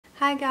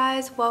Hi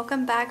guys,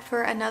 welcome back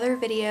for another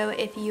video.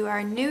 If you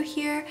are new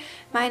here,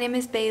 my name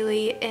is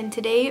Bailey and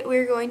today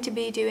we're going to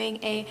be doing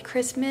a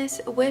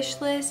Christmas wish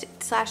list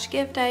 /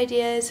 gift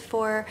ideas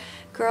for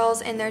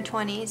girls in their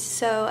 20s.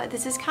 So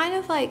this is kind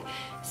of like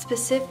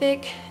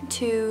specific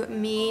to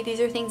me. These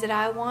are things that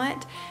I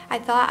want. I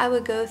thought I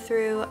would go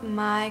through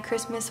my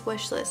Christmas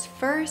wish list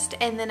first,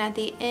 and then at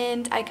the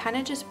end I kind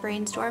of just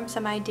brainstorm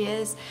some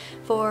ideas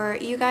for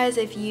you guys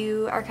if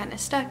you are kind of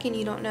stuck and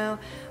you don't know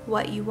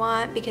what you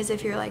want, because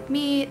if you're like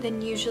me,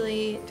 then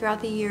usually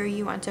throughout the year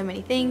you want so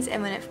many things,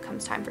 and when it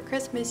comes time for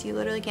Christmas you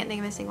literally can't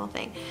think of a single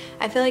thing.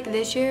 I feel like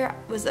this year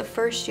was the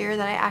first year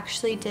that I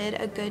actually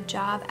did a good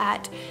job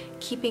at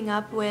keeping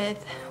up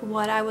with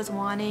what I was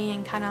wanting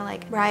and kind of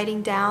like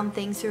writing down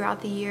things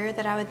throughout the year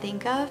that I would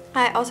think of.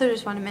 I also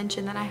just want to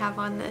mention that I have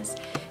on this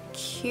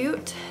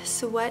cute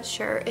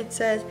sweatshirt. It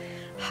says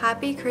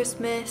Happy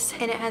Christmas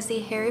and it has the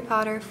Harry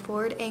Potter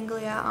Ford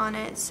Anglia on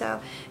it.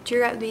 So Drew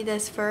got me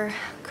this for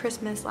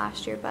Christmas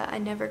last year, but I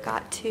never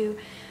got to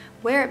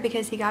wear it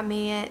because he got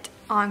me it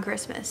on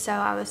Christmas. So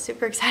I was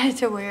super excited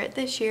to wear it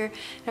this year.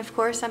 And of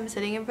course I'm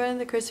sitting in front of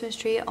the Christmas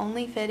tree,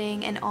 only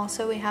fitting, and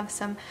also we have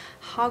some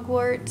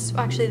Hogwarts,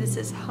 actually this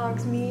is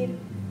Hogsmeade.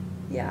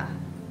 Yeah,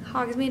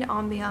 Hogsmeade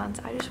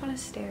ambiance. I just want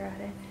to stare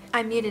at it.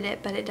 I muted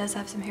it, but it does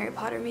have some Harry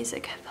Potter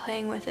music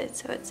playing with it,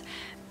 so it's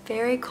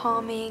very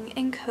calming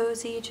and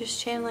cozy, just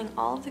channeling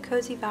all of the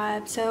cozy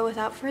vibes. So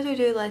without further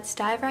ado, let's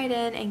dive right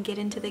in and get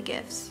into the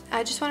gifts.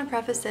 I just want to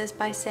preface this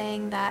by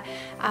saying that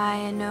I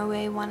in no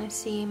way want to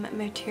seem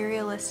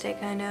materialistic.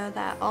 I know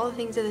that all the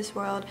things of this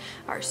world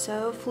are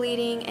so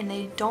fleeting and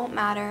they don't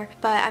matter,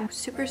 but I'm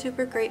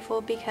super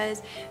grateful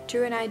because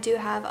Drew and I do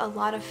have a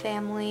lot of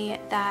family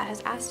that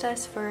has asked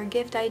us for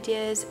gift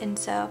ideas, and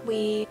so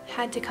we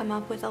had to come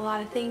up with a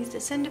lot of things to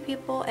send to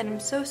people, and I'm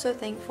so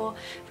thankful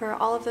for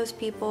all of those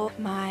people.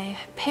 My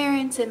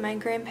parents and my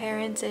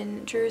grandparents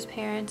and Drew's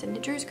parents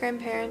and Drew's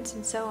grandparents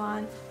and so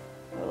on.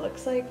 It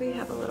looks like we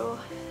have a little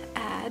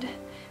ad.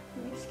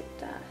 Let me skip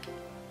that.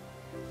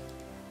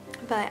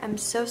 But I'm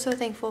so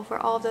thankful for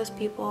all of those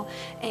people,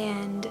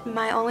 and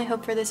my only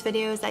hope for this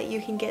video is that you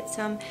can get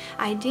some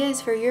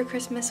ideas for your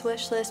Christmas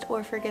wish list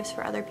or for gifts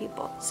for other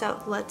people.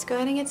 So let's go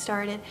ahead and get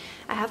started.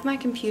 I have my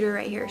computer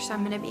right here, so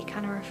I'm going to be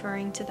kind of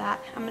referring to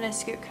that. I'm going to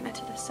scoot kind of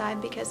to the side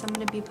because I'm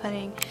going to be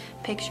putting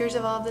pictures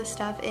of all of this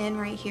stuff in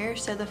right here.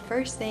 So the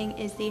first thing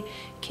is the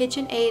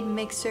KitchenAid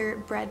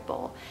mixer bread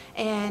bowl,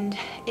 and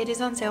it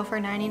is on sale for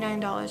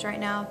 $99 right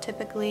now.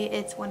 Typically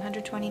it's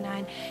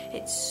 $129.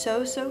 It's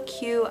so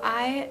cute.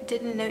 I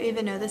didn't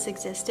even know this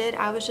existed.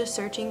 I was just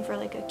searching for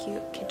like a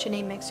cute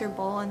KitchenAid mixer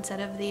bowl instead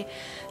of the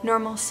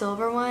normal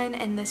silver one,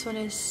 and this one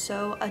is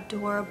so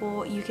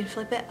adorable. You can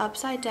flip it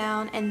upside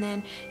down and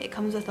then it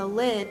comes with a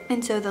lid,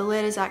 and so the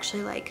lid is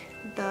actually like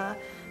the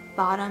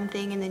bottom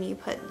thing, and then you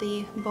put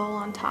the bowl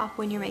on top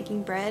when you're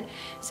making bread.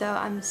 So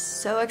I'm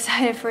so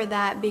excited for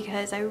that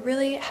because I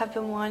really have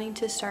been wanting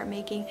to start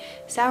making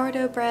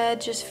sourdough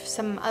bread. Just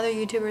some other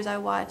YouTubers I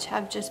watch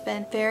have just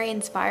been very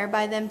inspired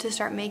by them to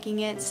start making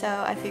it, so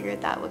I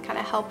figured that would kind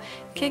of help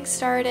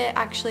kickstart it,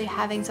 actually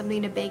having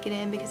something to bake it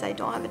in, because I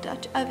don't have a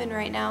Dutch oven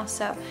right now.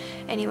 So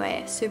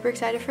anyway, super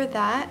excited for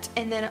that.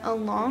 And then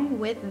along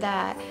with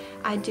that,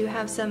 I do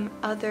have some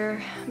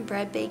other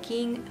bread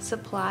baking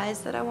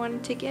supplies that I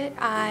wanted to get.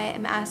 I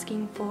am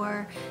asking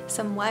for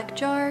some weck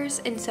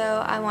jars, and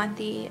so I want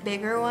the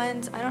bigger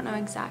ones. I don't know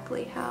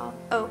exactly how.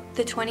 Oh,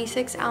 the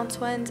 26-ounce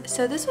ones.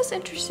 So this was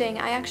interesting.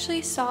 I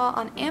actually saw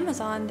on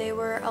Amazon they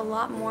were a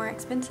lot more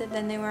expensive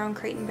than they were on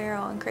Crate &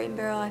 Barrel, and Crate &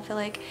 Barrel I feel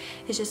like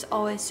is just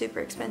always super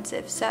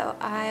expensive. So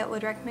I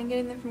would recommend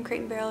getting them from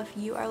Crate & Barrel if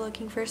you are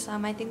looking for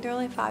some. I think they're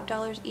only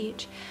 $5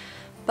 each.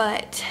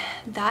 But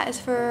that is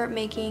for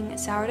making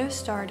sourdough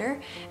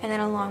starter, and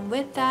then along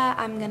with that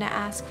I'm gonna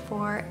ask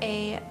for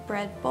a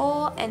bread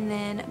bowl and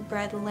then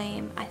bread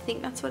lame. I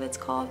think that's what it's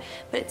called,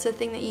 but it's the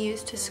thing that you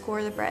use to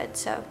score the bread.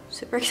 So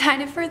super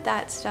excited for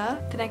that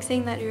stuff. The next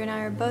thing that Drew and I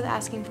are both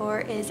asking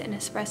for is an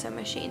espresso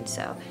machine.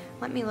 So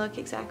let me look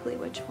exactly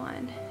which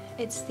one.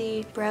 It's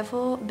the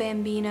Breville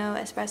Bambino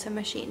espresso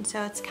machine.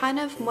 So it's kind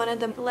of one of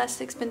the less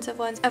expensive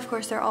ones. Of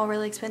course they're all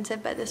really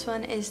expensive, but this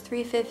one is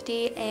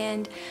 $3.50,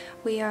 and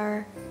we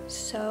are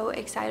so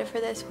excited for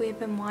this. We've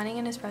been wanting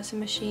an espresso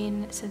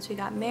machine since we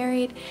got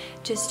married,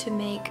 just to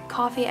make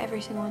coffee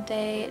every single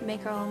day,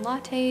 make our own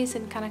lattes,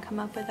 and kind of come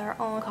up with our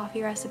own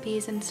coffee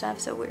recipes and stuff.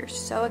 So we're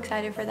so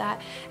excited for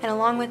that. And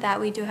along with that,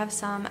 we do have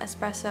some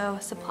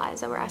espresso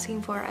supplies that we're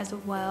asking for as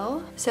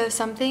well. So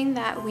something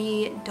that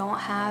we don't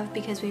have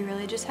because we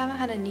really just haven't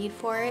had a need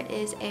for it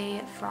is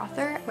a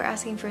frother. We're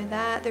asking for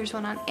that. There's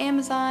one on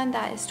Amazon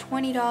that is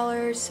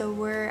 $20, so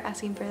we're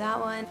asking for that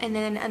one. And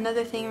then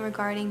another thing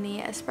regarding the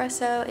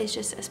espresso is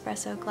just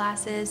espresso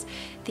glasses.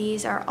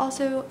 These are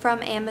also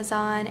from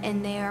Amazon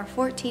and they are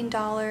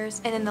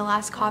 $14. And then the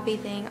last coffee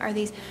thing are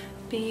these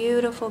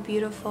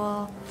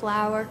beautiful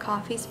flower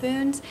coffee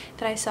spoons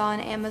that I saw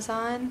on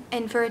Amazon,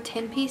 and for a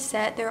 10-piece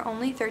set they're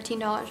only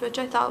 $13, which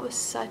I thought was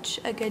such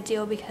a good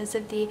deal because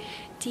of the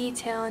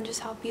detail and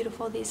just how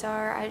beautiful these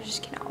are. I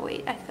just cannot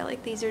wait. I feel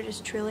like these are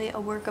just truly a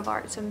work of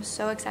art, so I'm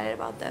so excited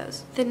about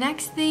those. The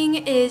next thing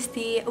is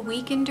the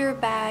Weekender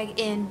bag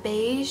in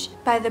beige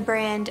by the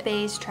brand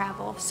Beige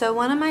Travel. So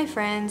one of my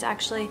friends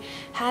actually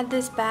had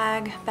this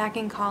bag back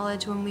in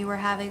college when we were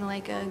having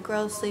like a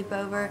girls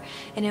sleepover,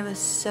 and it was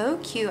so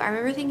cute. I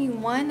remember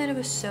thinking, one, that it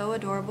was so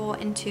adorable,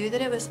 and two,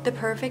 that it was the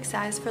perfect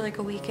size for like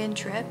a weekend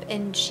trip.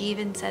 And she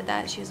even said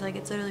that. She was like,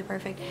 it's literally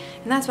perfect,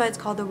 and that's why it's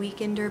called the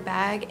Weekender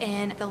bag.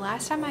 And the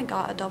last time I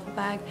got a duffel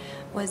bag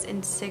was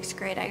in 6th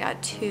grade. I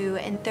got 2,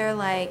 and they're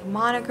like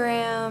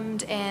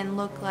monogrammed and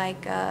look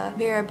like a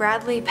Vera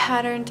Bradley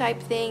pattern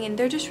type thing, and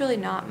they're just really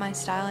not my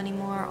style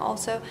anymore.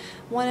 Also,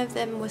 one of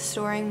them was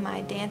storing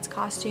my dance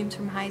costumes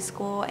from high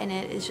school, and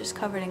it is just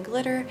covered in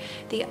glitter.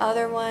 The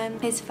other one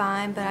is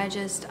fine, but I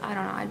don't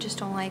know, I just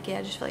don't like it.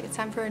 I just feel like it's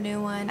time for a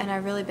new one, and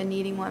I've really been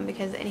needing one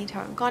because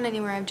anytime I've gone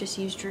anywhere I've just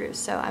used Drew's.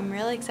 So I'm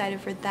really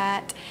excited for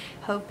that,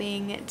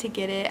 hoping to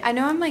get it. I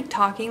know I'm like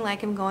talking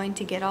like I'm going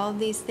to get all of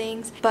these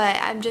things, but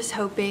I'm just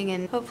hoping,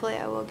 and hopefully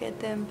I will get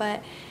them.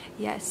 But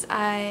yes,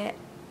 I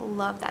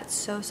love that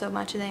so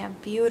much, and they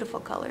have beautiful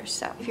colors.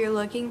 So if you're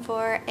looking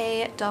for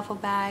a duffel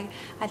bag,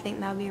 I think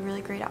that would be a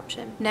really great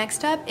option.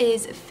 Next up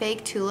is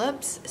fake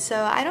tulips.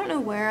 So I don't know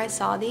where I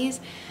saw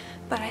these,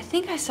 but I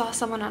think I saw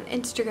someone on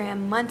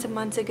Instagram months and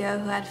months ago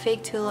who had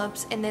fake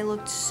tulips, and they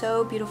looked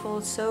so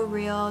beautiful, so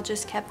real.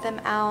 Just kept them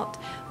out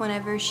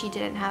whenever she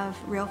didn't have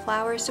real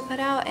flowers to put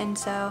out, and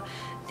so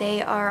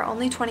they are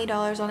only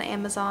 $20 on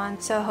Amazon.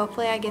 So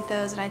hopefully I get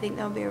those, and I think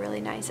that'll be a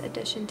really nice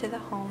addition to the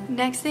home.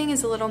 Next thing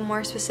is a little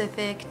more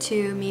specific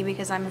to me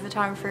because I'm a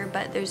photographer,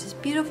 but there's this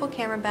beautiful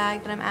camera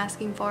bag that I'm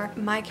asking for.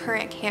 My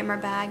current camera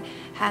bag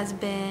has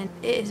been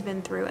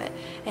through it,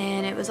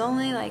 and it was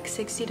only like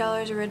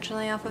 $60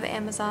 originally off of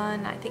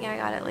Amazon. I think I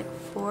got it like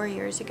 4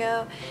 years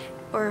ago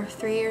or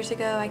 3 years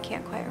ago, I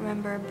can't quite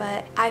remember,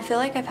 but I feel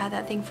like I've had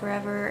that thing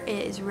forever.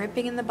 It is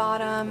ripping in the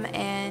bottom,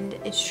 and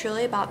it's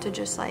truly about to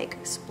just like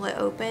split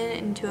open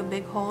into a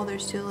big hole.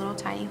 There's 2 little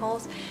tiny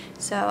holes,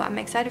 so I'm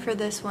excited for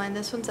this one.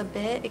 This one's a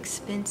bit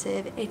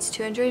expensive. It's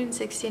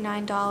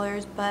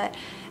 $269, but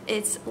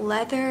it's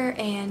leather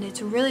and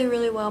it's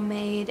really well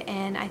made,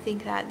 and I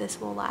think that this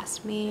will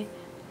last me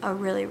a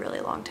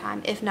really long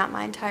time, if not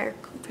my entire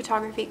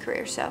photography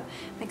career. So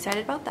I'm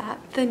excited about that.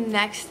 The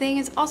next thing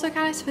is also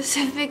kind of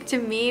specific to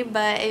me,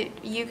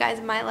 but you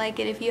guys might like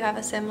it if you have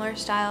a similar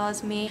style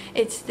as me.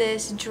 It's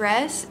this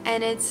dress,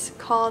 and it's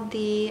called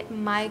the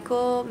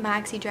Michael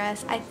Maxi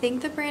dress. I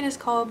think the brand is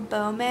called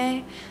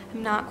Baume.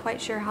 I'm not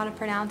quite sure how to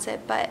pronounce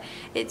it, but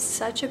it's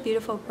such a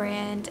beautiful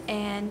brand,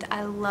 and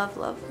I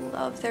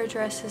love their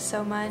dresses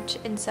so much.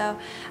 And so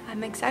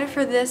I'm excited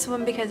for this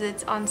one because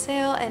it's on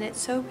sale and it's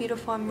so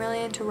beautiful. I'm really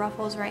into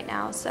ruffles right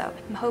now, so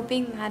I'm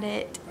hoping that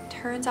it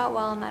turns out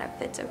well and that it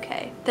fits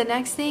okay. The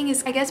next thing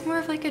is, I guess, more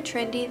of like a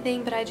trendy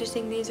thing, but I just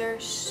think these are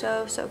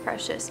so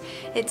precious.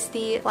 It's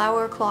the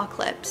flower claw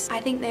clips. I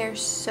think they're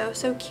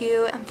so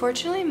cute.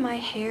 Unfortunately, my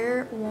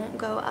hair won't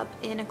go up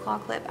in a claw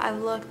clip.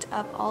 I've looked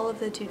up all of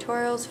the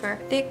tutorials for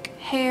thick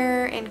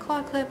hair and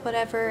claw clip,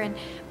 whatever, and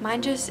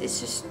mine I guess it's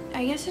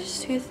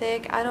just too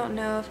thick. I don't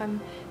know if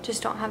I'm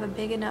just don't have a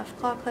big enough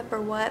claw clip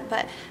or what,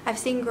 but I've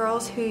seen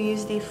girls who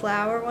use the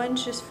flower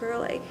ones just for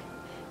like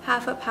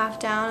half up, half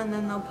down, and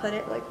then they'll put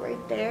it like right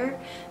there.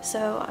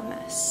 So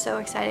I'm so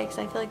excited because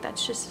I feel like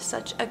that's just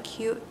such a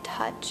cute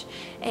touch,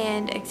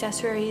 and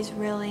accessories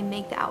really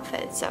make the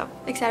outfit. So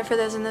excited for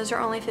those, and those are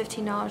only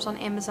 $15 on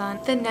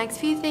Amazon. The next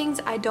few things,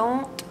 I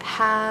don't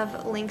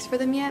have links for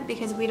them yet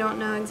because we don't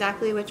know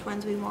exactly which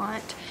ones we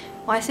want.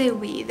 Well, I say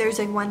we. There's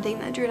like one thing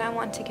that Drew and I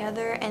want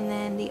together, and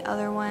then the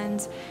other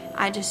ones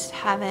I just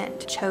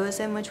haven't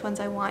chosen which ones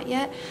I want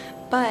yet.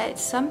 But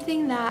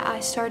something that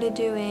I started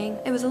doing,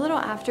 it was a little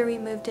after we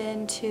moved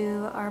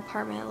into our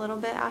apartment, a little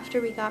bit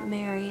after we got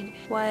married,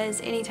 was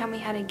anytime we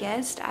had a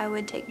guest, I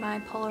would take my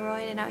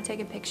Polaroid and I would take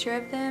a picture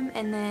of them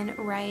and then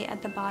write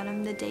at the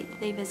bottom the date that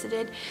they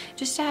visited,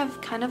 just to have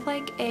kind of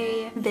like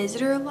a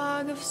visitor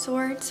log of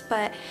sorts.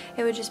 But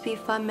it would just be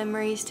fun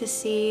memories to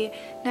see,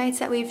 nights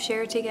that we've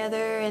shared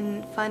together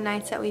and fun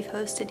nights that we've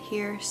hosted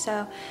here.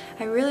 So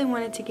I really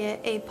wanted to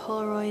get a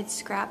Polaroid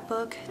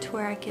scrapbook to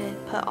where I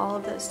could put all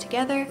of those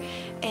together,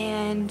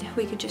 and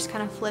we could just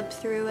kind of flip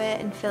through it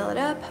and fill it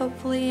up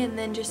hopefully, and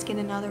then just get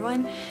another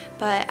one.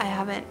 But I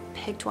haven't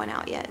picked one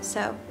out yet,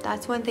 so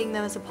that's one thing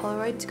that was a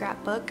Polaroid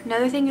scrapbook.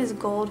 Another thing is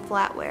gold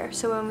flatware.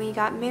 So when we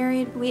got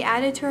married, we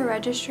added to our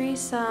registry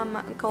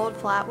some gold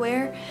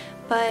flatware,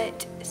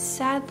 but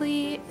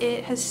sadly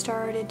it has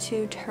started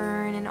to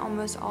turn and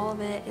almost all of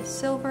it is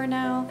silver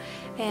now,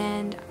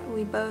 and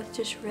we both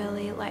just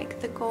really like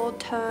the gold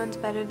tones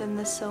better than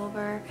the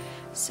silver.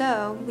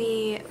 So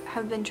we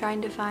have been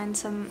trying to find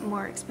some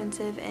more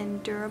expensive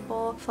and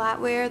durable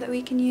flatware that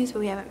we can use, but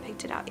we haven't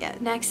picked it out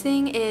yet. Next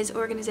thing is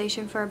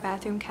organization for our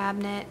bathroom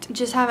cabinet.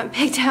 Just haven't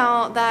picked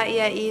out that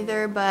yet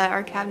either, but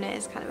our cabinet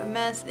is kind of a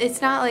mess.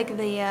 It's not like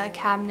the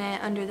cabinet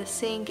under the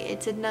sink,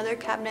 it's another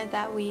cabinet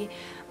that we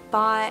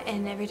bought,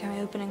 and every time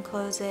I open and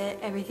close it,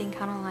 everything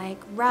kind of like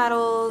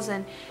rattles,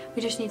 and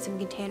we just need some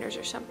containers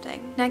or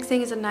something. Next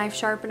thing is a knife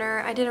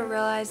sharpener. I didn't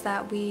realize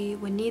that we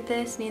would need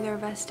this. Neither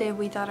of us did.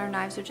 We thought our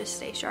knives would just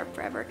stay sharp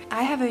forever.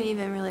 I haven't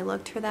even really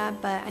looked for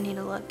that, but I need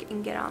to look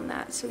and get on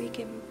that so we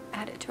can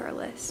add it to our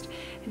list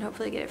and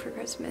hopefully get it for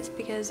Christmas,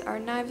 because our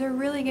knives are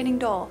really getting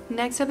dull.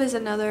 Next up is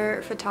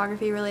another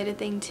photography related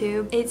thing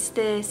too. It's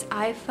this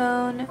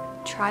iPhone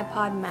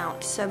tripod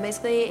mount. So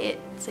basically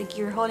it's like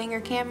you're holding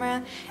your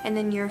camera and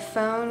then your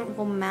phone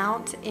will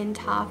mount in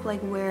top,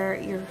 like where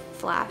your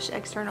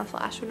external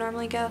flash would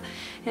normally go,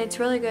 and it's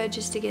really good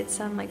just to get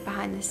some like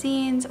behind the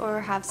scenes or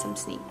have some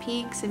sneak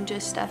peeks and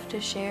just stuff to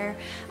share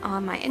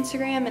on my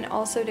Instagram, and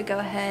also to go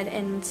ahead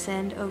and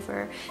send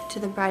over to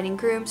the bride and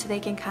groom so they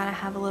can kind of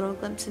have a little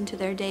glimpse into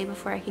their day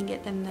before I can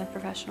get them the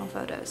professional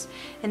photos.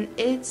 And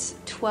it's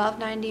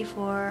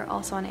 $12.94,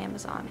 also on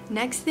Amazon.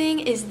 Next thing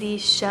is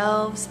these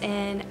shelves,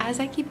 and as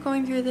I keep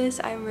going through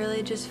this, I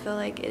really just feel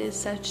like it is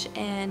such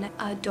an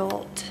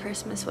adult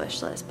Christmas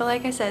wish list. But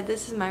like I said,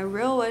 this is my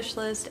real wish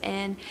list,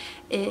 and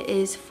it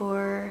is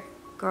for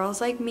girls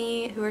like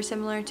me who are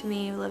similar to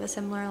me, who live a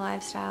similar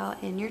lifestyle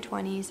in your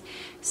 20s.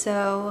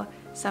 So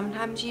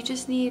sometimes you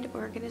just need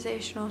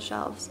organizational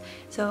shelves.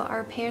 So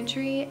our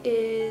pantry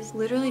is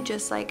literally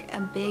just like a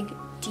big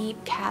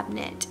deep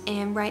cabinet,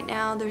 and right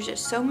now there's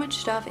just so much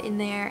stuff in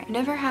there. I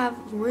never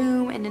have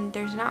room, and then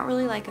there's not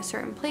really like a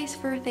certain place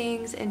for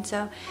things, and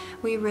so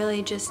we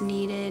really just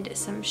needed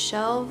some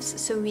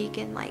shelves so we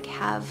can like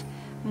have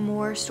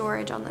more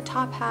storage on the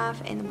top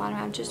half, and the bottom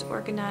half just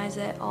organize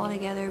it all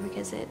together,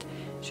 because it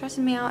stresses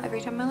me out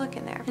every time I look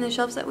in there. And the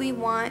shelves that we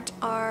want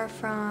are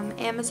from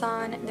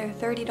Amazon. They're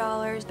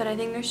 $30, but I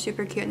think they're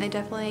super cute and they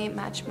definitely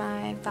match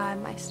my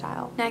vibe, my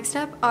style. Next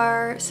up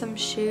are some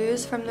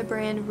shoes from the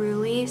brand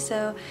Ruli.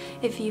 So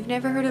if you've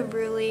never heard of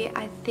Ruli,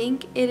 I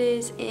think it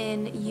is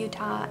in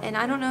Utah, and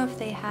I don't know if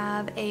they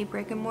have a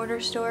brick and mortar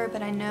store,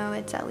 but I know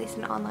it's at least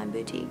an online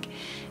boutique,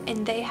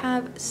 and they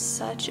have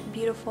such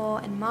beautiful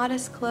and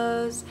modest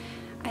clothes.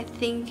 I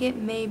think it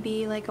may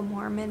be like a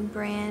Mormon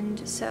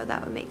brand, so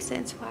that would make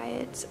sense why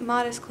it's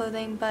modest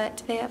clothing,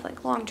 but they have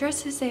like long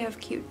dresses, they have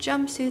cute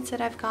jumpsuits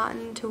that I've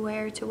gotten to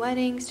wear to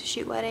weddings, to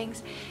shoot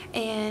weddings,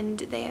 and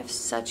they have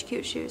such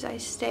cute shoes. I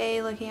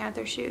stay looking at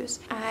their shoes.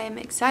 I'm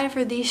excited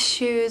for these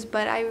shoes,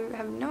 but I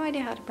have no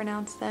idea how to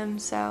pronounce them,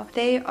 so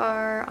they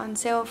are on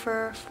sale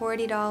for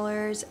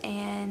 $40,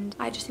 and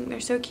I just think they're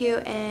so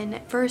cute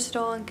and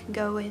versatile and can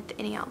go with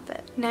any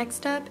outfit.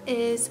 Next up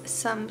is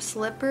some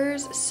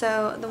slippers.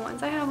 So the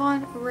ones I have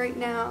on right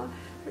now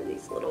are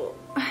these little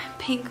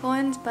pink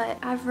ones, but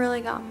I've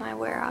really gotten my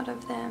wear out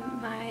of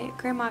them. My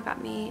grandma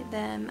got me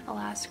them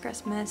last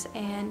Christmas,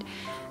 and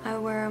I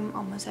wear them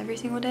almost every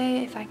single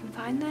day if I can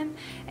find them,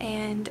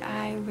 and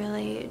I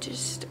really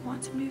just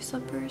want some new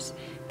slippers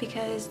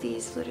because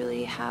these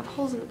literally have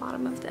holes in the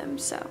bottom of them,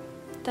 so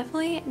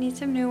definitely need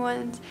some new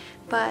ones.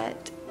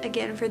 But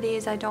again, for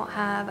these I don't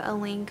have a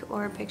link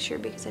or a picture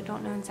because I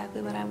don't know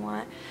exactly what I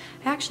want.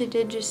 I actually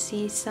did just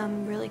see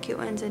some really cute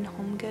ones in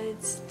Home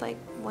Goods like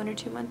 1 or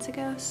 2 months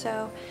ago,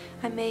 so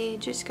I may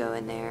just go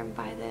in there and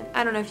buy them.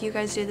 I don't know if you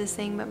guys do this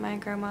thing, but my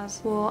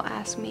grandmas will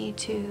ask me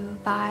to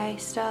buy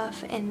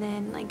stuff and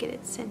then like get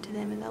it sent to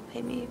them and they'll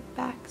pay me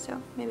back,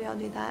 so maybe I'll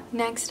do that.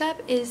 Next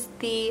up is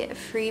the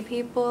Free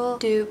People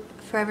dupe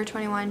Forever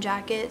 21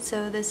 jacket.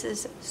 So this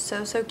is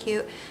so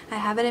cute. I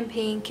have it in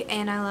pink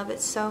and I love it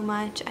so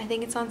much. I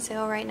think it's on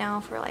sale right now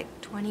for like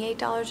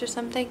 $28 or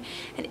something,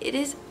 and it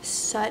is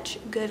such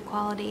good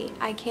quality.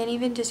 I can't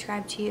even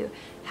describe to you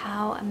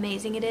how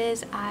amazing it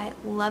is. I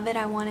love it.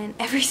 I want it in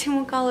every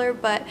single color,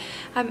 but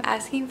I'm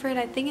asking for it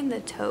I think in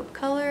the taupe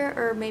color,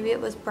 or maybe it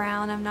was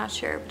brown, I'm not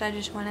sure, but I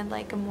just wanted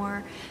like a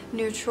more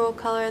neutral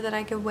color that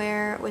I could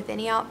wear with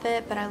any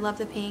outfit. But I love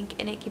the pink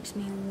and it keeps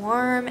me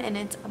warm and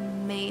it's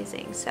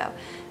amazing. So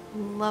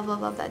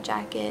love that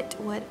jacket.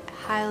 Would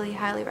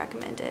highly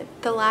recommend it.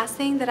 The last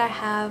thing that I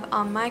have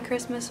on my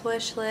Christmas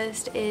wish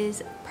list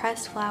is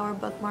pressed flower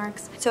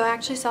bookmarks. So I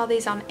actually saw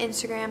these on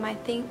Instagram. I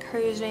think her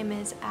username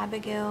is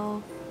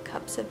Abigail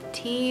Cups of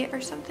Tea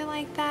or something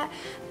like that,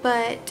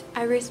 but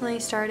I recently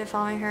started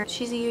following her.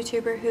 She's a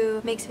YouTuber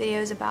who makes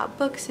videos about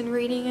books and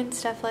reading and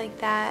stuff like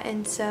that,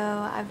 and so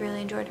I've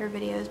really enjoyed her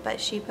videos. But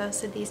she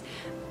posted these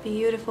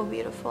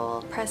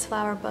beautiful pressed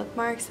flower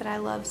bookmarks that I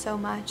love so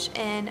much,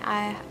 and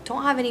I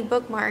don't have any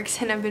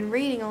bookmarks and I've been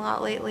reading a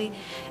lot lately,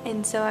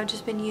 and so I've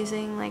just been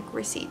using like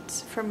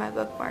receipts for my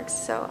bookmarks,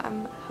 so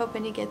I'm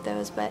hoping to get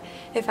those. But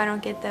if I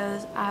don't get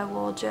those, I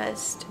will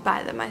just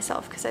buy them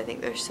myself because I think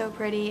they're so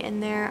pretty,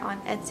 and they're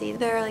on Etsy.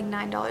 They're like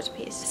 $9 a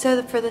piece.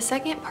 So for the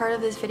second part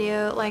of this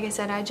video, like I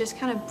said, I just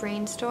kind of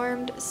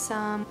brainstormed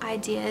some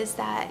ideas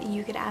that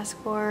you could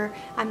ask for.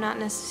 I'm not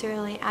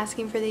necessarily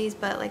asking for these,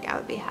 but like I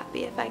would be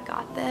happy if I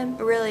got them. them.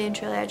 Really and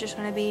truly, I just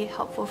want to be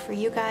helpful for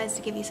you guys,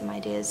 to give you some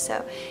ideas.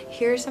 So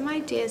here's some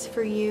ideas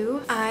for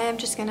you. I am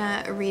just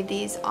gonna read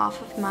these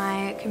off of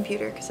my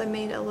computer because I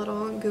made a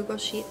little Google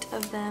sheet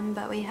of them.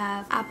 But we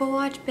have Apple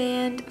Watch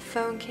band,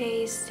 phone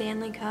case,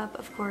 Stanley cup,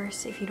 of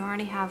course, if you don't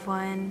already have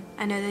one.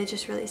 I know they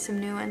just released some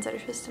new ones that are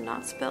supposed to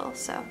not spill,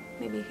 so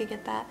maybe you could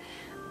get that.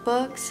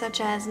 Books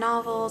such as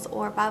novels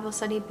or Bible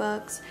study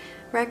books,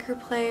 record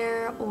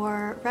player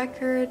or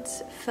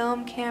records,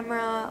 film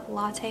camera,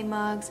 latte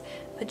mugs,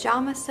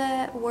 pajama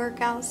set,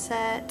 workout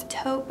set,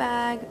 tote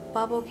bag,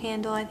 bubble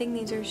candle. I think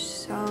these are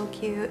so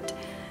cute.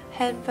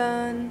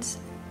 Headphones,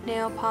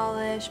 nail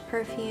polish,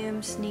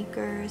 perfume,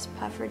 sneakers,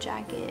 puffer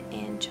jacket,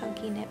 and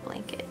chunky knit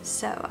blanket.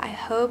 So I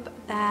hope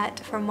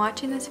that from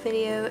watching this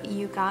video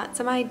you got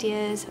some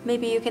ideas.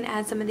 Maybe you can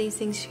add some of these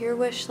things to your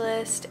wish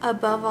list.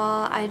 Above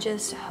all, I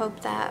just hope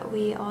that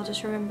we all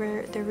just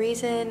remember the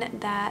reason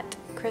that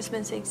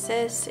Christmas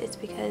exists. It's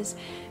because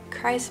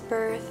Christ's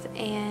birth,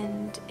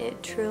 and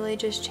it truly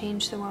just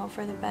changed the world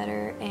for the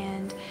better,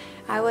 and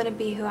I wouldn't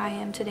be who I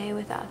am today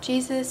without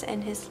Jesus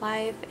and his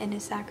life and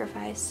his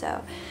sacrifice.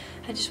 So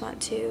I just want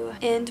to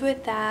end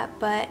with that.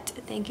 But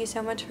thank you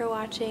so much for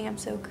watching. I'm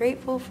so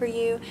grateful for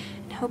you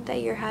and hope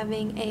that you're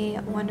having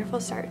a wonderful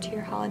start to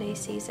your holiday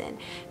season.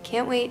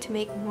 Can't wait to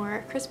make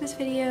more Christmas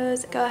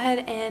videos. Go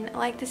ahead and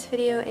like this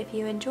video if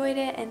you enjoyed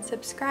it, and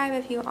subscribe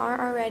if you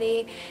aren't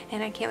already,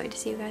 and I can't wait to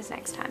see you guys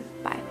next time.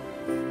 Bye.